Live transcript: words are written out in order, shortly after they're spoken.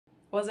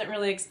Wasn't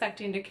really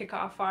expecting to kick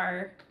off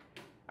our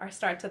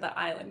start to the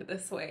island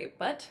this way,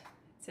 but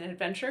it's an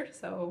adventure,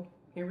 so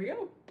here we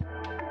go.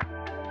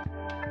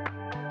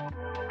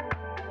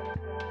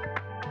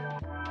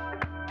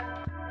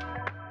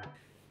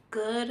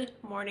 Good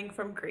morning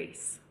from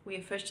Greece. We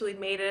officially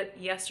made it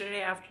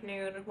yesterday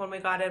afternoon. When we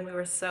got in, we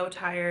were so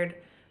tired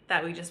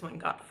that we just went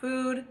and got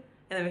food, and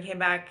then we came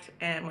back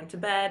and went to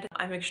bed.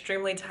 I'm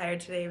extremely tired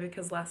today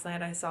because last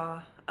night I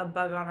saw a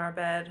bug on our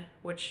bed,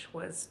 which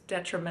was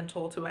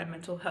detrimental to my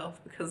mental health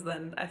because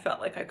then I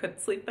felt like I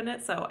couldn't sleep in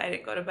it, so I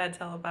didn't go to bed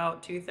till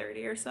about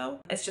 2:30 or so.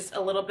 It's just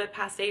a little bit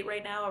past 8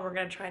 right now, and we're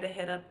gonna try to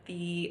hit up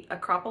the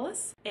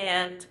Acropolis.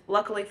 And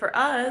luckily for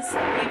us,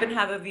 we even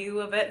have a view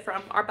of it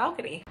from our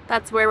balcony.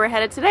 That's where we're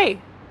headed today.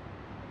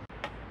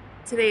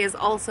 Today is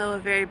also a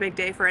very big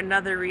day for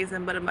another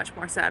reason, but a much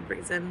more sad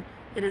reason.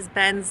 It is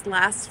Ben's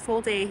last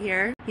full day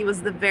here. He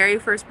was the very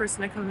first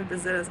person to come and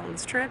visit us on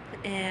this trip,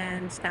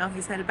 and now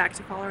he's headed back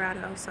to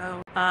Colorado.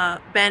 So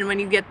Ben, when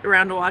you get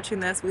around to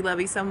watching this, we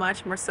love you so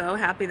much and we're so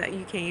happy that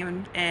you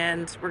came,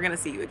 and we're gonna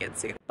see you again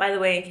soon. By the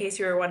way, in case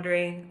you were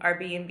wondering, our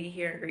B&B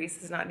here in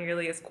Greece is not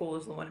nearly as cool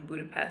as the one in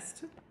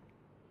Budapest.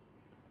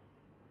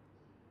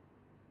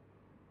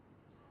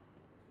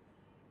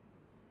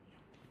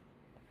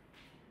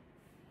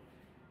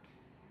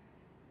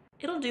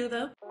 It'll do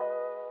though.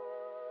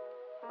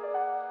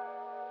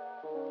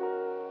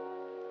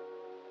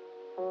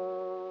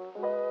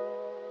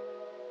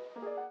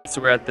 So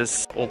we're at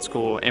this old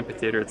school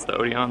amphitheater, it's the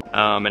Odeon,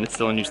 and it's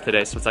still in use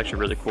today, so it's actually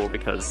really cool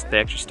because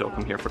they actually still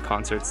come here for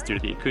concerts due to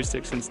the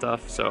acoustics and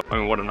stuff. So, I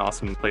mean, what an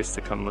awesome place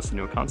to come listen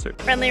to a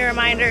concert. Friendly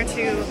reminder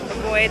to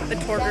avoid the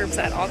tour groups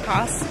at all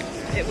costs.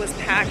 It was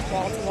packed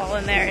wall to wall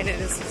in there, and it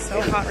is so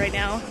hot right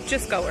now.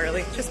 Just go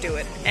early, just do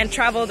it. And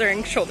travel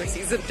during shoulder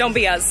season, don't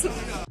be us.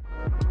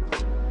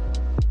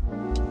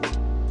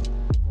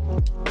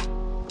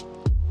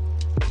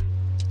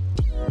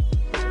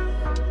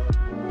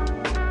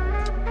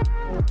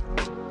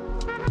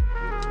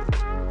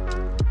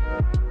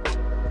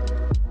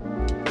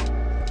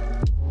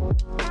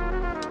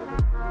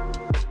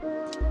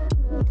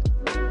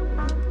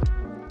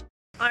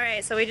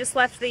 Alright, so we just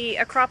left the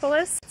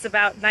Acropolis. It's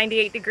about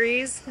 98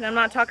 degrees, and I'm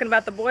not talking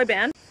about the boy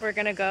band. We're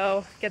gonna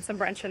go get some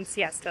brunch and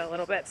siesta a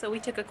little bit. So we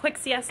took a quick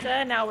siesta,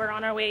 and now we're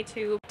on our way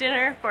to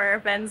dinner for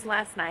Ben's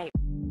last night.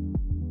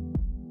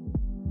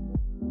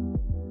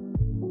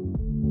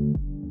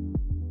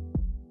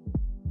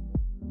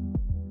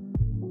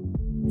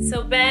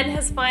 So Ben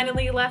has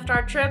finally left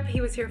our trip.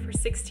 He was here for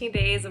 16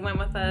 days and went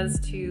with us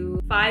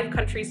to 5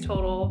 countries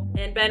total.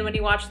 And Ben, when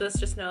you watch this,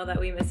 just know that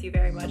we miss you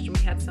very much and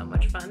we had so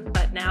much fun.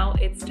 But now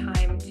it's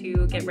time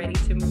to get ready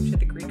to move to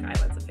the Greek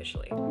islands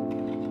officially.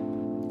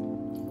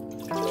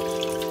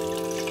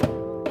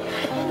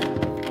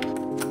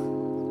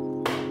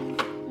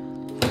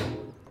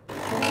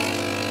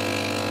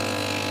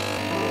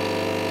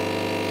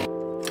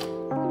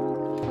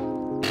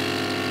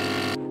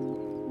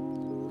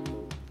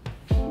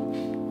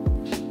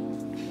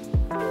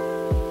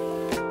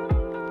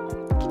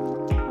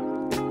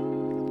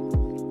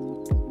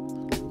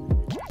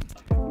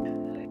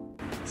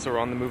 So we're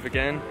on the move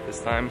again, this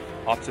time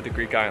off to the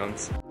Greek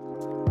islands.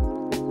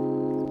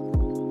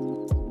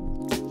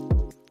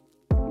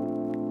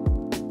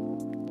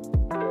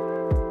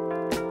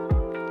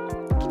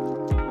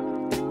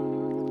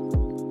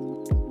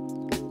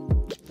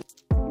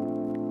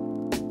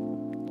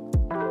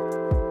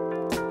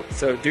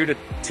 So due to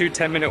 2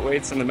 10-minute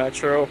waits in the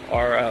metro,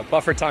 our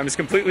buffer time is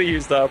completely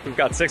used up. We've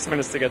got 6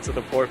 minutes to get to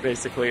the port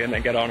basically and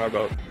then get on our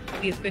boat.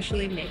 We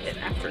officially made it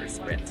after a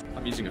sprint.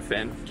 I'm using a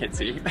fan, can't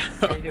see.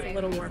 It's a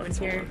little warm in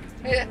here.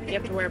 You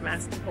have to wear a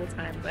mask the whole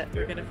time, but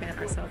we're gonna fan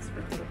ourselves for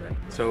a little bit.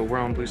 So we're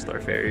on Blue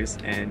Star ferries,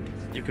 and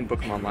you can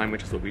book them online,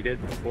 which is what we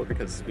did before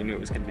because we knew it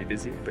was going to be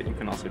busy, but you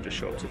can also just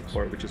show up to the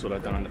port, which is what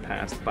I've done in the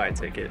past, buy a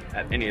ticket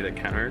at any of the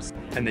counters,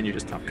 and then you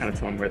just kind of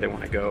tell them where they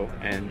want to go,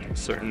 and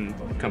certain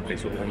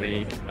companies will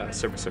only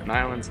service certain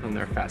islands, and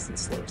they're fast and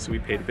slow. So we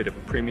paid a bit of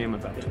a premium,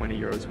 about 20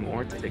 euros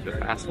more to take the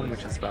fast one,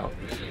 which is about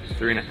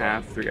 3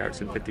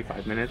 hours and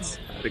 55 minutes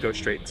to go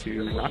straight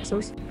to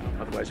Naxos.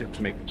 Otherwise you have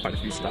to make quite a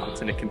few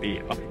stops, and it can be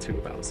up to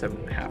about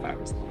 7.5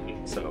 hours long.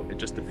 So it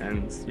just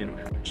depends, you know,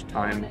 how much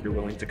time you're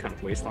willing to kind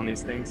of waste on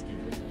these things,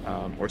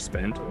 or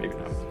spend.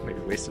 Maybe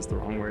waste is the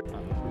wrong word.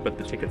 But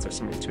the tickets are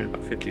somewhere between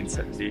about 50 and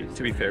 70.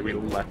 To be fair, we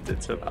left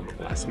it to about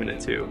the last minute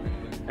too.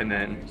 And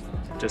then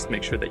just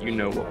make sure that you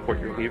know what port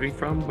you're leaving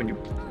from. When you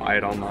buy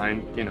it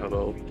online, you know,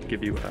 they'll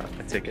give you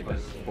a ticket that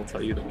will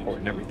tell you the port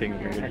and everything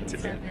you're going to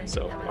do.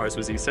 So ours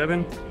was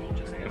E7,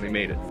 and we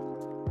made it.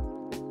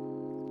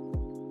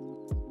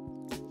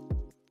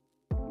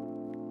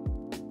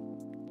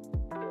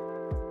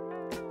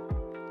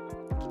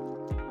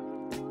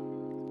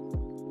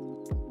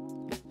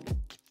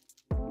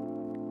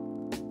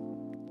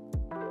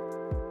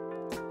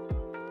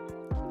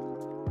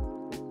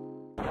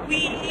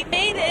 We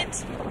made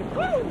it!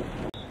 Woo!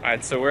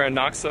 Alright, so we're in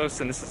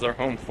Naxos, and this is our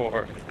home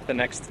for the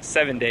next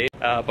 7 days,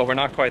 but we're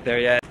not quite there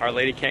yet. Our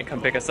lady can't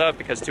come pick us up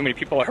because too many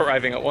people are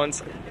arriving at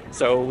once,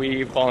 So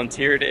we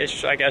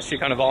volunteered-ish, I guess. She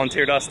kind of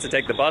volunteered us to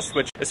take the bus,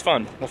 which is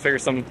fun. We'll figure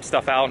some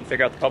stuff out and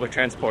figure out the public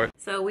transport.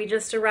 So we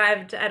just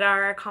arrived at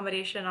our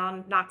accommodation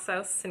on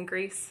Naxos in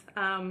Greece.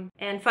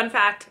 And fun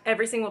fact,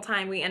 every single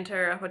time we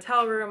enter a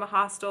hotel room, a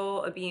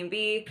hostel, a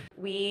B&B,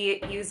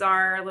 we use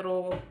our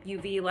little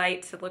UV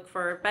light to look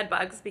for bed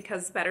bugs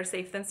because better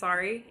safe than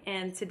sorry.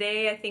 And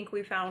today I think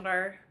we found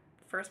our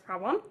first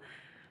problem.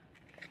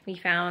 We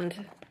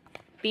found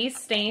these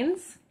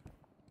stains.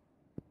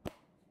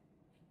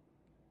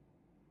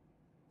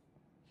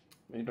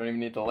 You don't even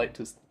need the light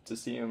to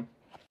see them.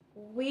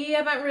 We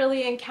haven't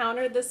really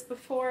encountered this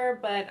before,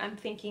 but I'm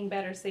thinking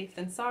better safe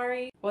than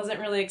sorry. Wasn't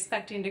really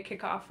expecting to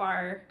kick off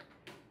our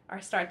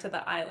start to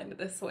the island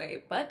this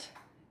way, but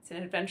it's an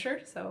adventure,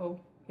 so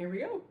here we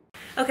go.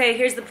 Okay,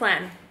 here's the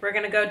plan. We're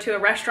gonna go to a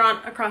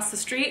restaurant across the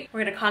street.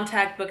 We're gonna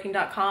contact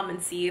booking.com and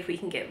see if we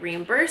can get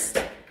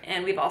reimbursed.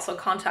 And we've also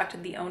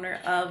contacted the owner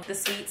of the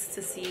suites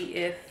to see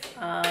if,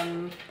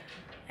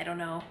 I don't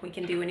know, we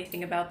can do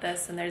anything about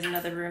this. And there's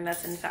another room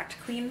that's in fact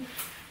clean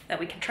that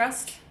we can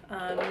trust.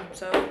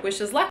 So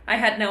wish us luck. I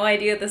had no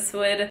idea this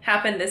would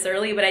happen this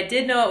early, but I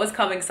did know it was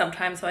coming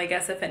sometime. So I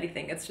guess if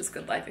anything, it's just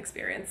good life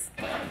experience.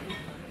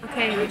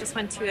 Okay, we just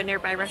went to a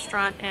nearby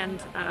restaurant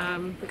and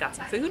we got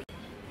some food.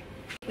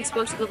 We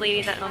spoke to the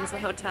lady that owns the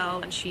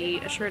hotel and she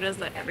assured us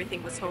that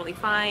everything was totally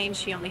fine.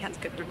 She only has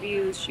good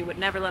reviews. She would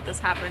never let this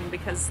happen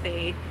because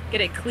they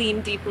get it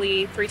cleaned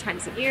deeply 3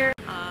 times a year.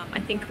 I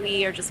think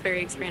we are just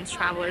very experienced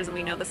travelers and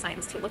we know the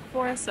signs to look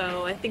for.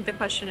 So I think the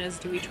question is,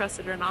 do we trust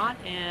it or not?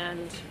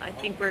 And I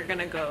think we're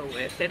gonna go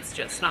with it's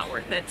just not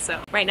worth it.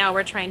 So right now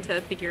we're trying to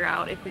figure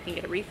out if we can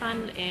get a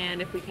refund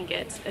and if we can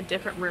get a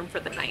different room for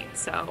the night.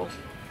 So,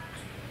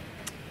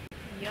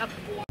 yep.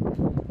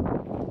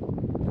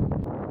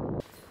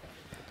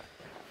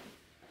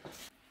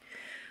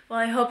 Well,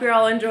 I hope you're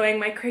all enjoying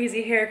my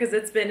crazy hair because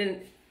it's been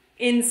an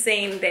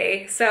insane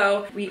day.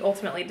 So we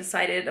ultimately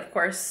decided, of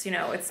course, you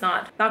know, it's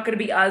not gonna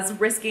be us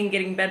risking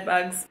getting bed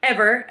bugs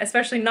ever,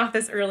 especially not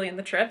this early in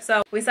the trip.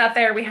 So we sat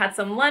there, we had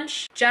some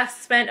lunch.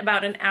 Jeff spent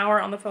about an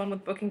hour on the phone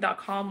with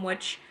booking.com,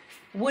 which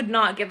would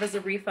not give us a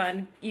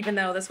refund, even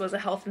though this was a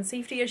health and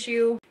safety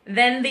issue.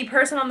 Then the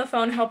person on the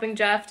phone helping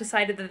Jeff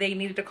decided that they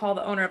needed to call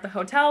the owner of the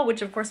hotel,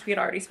 which of course we had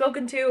already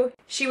spoken to.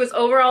 She was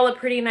overall a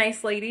pretty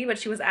nice lady, but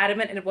she was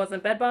adamant and it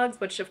wasn't bed bugs,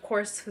 which of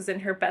course was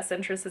in her best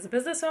interest as a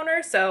business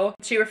owner, so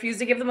she refused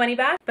to give the money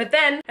back. But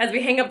then, as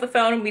we hang up the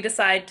phone, we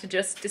decide to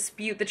just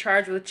dispute the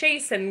charge with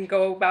Chase and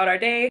go about our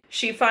day.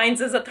 She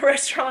finds us at the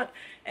restaurant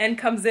and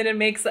comes in and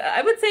makes,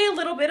 I would say, a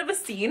little bit of a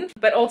scene.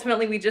 But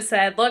ultimately we just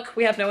said, look,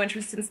 we have no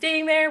interest in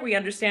staying there. We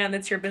understand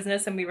that's your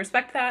business and we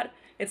respect that.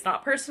 It's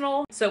not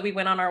personal. So we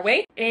went on our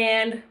way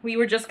and we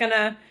were just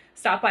gonna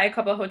stop by a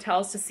couple of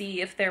hotels to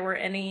see if there were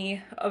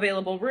any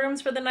available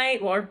rooms for the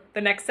night or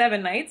the next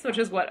 7 nights, which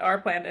is what our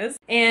plan is.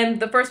 And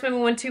the first one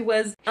we went to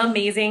was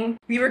amazing.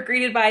 We were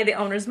greeted by the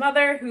owner's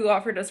mother who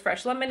offered us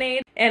fresh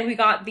lemonade, and we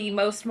got the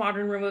most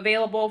modern room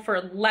available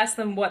for less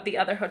than what the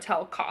other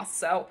hotel costs.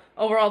 So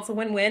overall it's a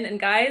win-win. And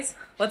guys,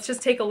 let's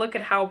just take a look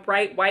at how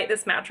bright white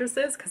this mattress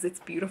is because it's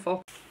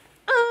beautiful.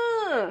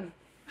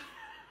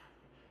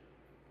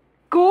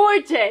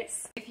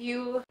 Gorgeous! If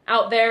you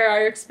out there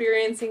are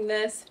experiencing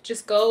this,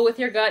 just go with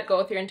your gut, go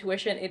with your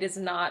intuition. It is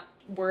not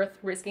worth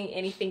risking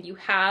anything you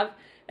have,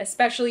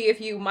 especially if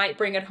you might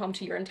bring it home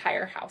to your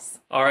entire house.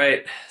 All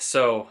right,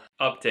 so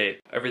update.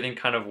 Everything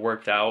kind of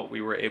worked out. We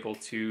were able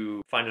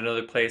to find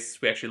another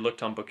place. We actually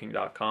looked on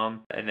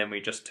booking.com and then we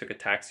just took a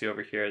taxi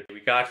over here. We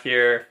got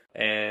here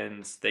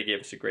and they gave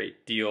us a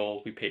great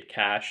deal. We paid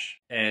cash,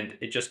 and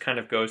it just kind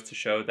of goes to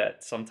show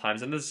that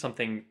sometimes, and this is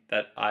something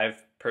that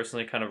I've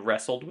personally kind of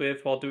wrestled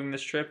with while doing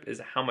this trip,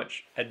 is how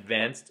much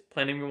advanced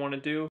planning we want to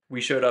do. We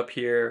showed up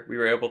here, we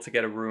were able to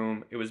get a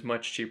room. It was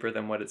much cheaper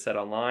than what it said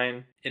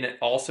online. And it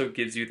also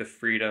gives you the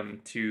freedom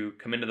to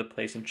come into the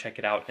place and check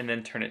it out and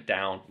then turn it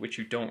down, which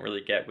you don't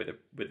really get with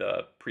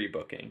a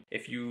pre-booking.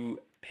 If you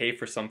pay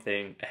for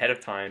something ahead of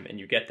time and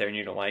you get there and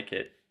you don't like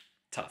it,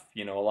 tough.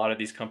 You know, a lot of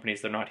these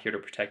companies, they're not here to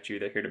protect you,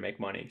 they're here to make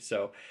money.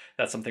 So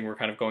that's something we're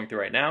kind of going through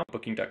right now.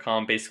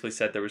 Booking.com basically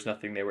said there was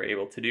nothing they were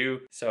able to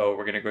do. So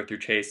we're gonna go through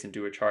Chase and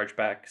do a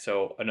chargeback.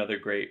 So another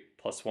great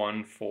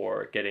 +1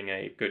 for getting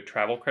a good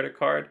travel credit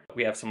card.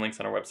 We have some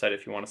links on our website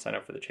if you want to sign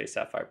up for the Chase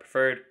Sapphire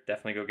Preferred.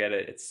 Definitely go get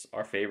it. It's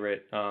our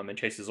favorite. And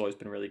Chase has always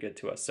been really good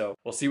to us. So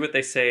we'll see what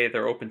they say.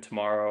 They're open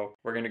tomorrow.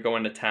 We're going to go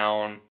into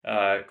town,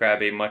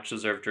 grab a much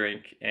deserved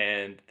drink,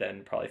 and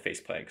then probably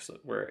face plant because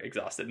we're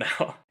exhausted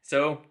now.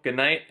 So good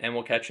night, and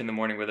we'll catch you in the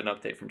morning with an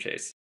update from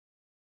Chase.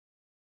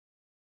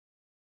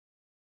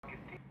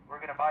 We're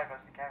going to bypass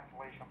the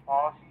cancellation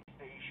policy.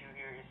 The issue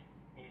here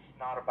is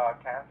not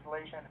about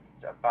cancellation.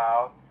 It's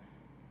about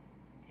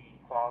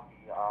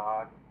quality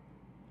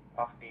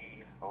of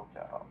the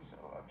hotel.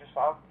 So I'm just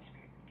out of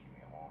dispute. Give me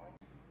a moment.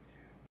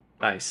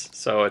 Nice.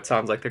 So it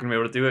sounds like they're gonna be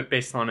able to do it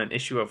based on an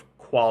issue of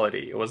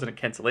quality. It wasn't a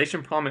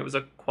cancellation problem, it was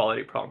a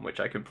quality problem, which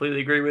I completely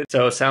agree with.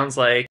 So it sounds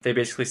like they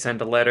basically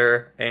send a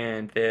letter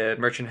and the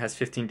merchant has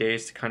 15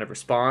 days to kind of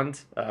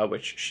respond,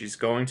 which she's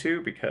going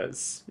to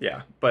because,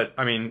 yeah. But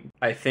I mean,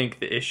 I think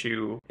the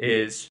issue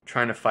is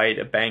trying to fight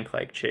a bank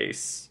like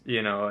Chase.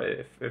 You know,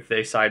 if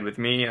they side with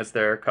me as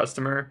their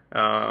customer,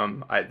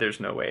 there's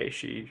no way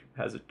she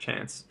has a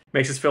chance.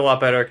 Makes us feel a lot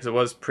better because it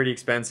was pretty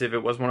expensive.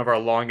 It was one of our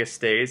longest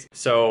stays.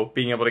 So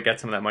being able to get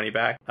some of that money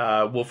back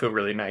will feel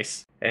really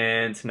nice.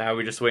 And now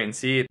we just wait and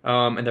see.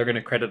 And they're going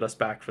to credit us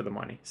back for the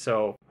money.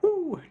 So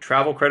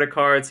travel credit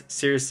cards,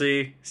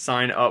 seriously,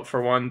 sign up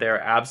for one. They're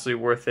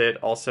absolutely worth it.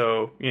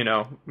 Also, you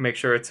know, make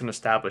sure it's an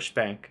established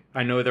bank.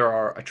 I know there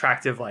are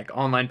attractive like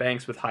online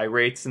banks with high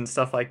rates and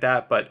stuff like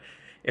that, but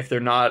if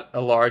they're not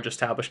a large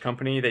established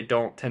company, they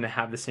don't tend to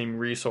have the same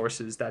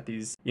resources that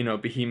these, you know,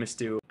 behemoths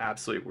do.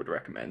 Absolutely would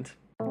recommend.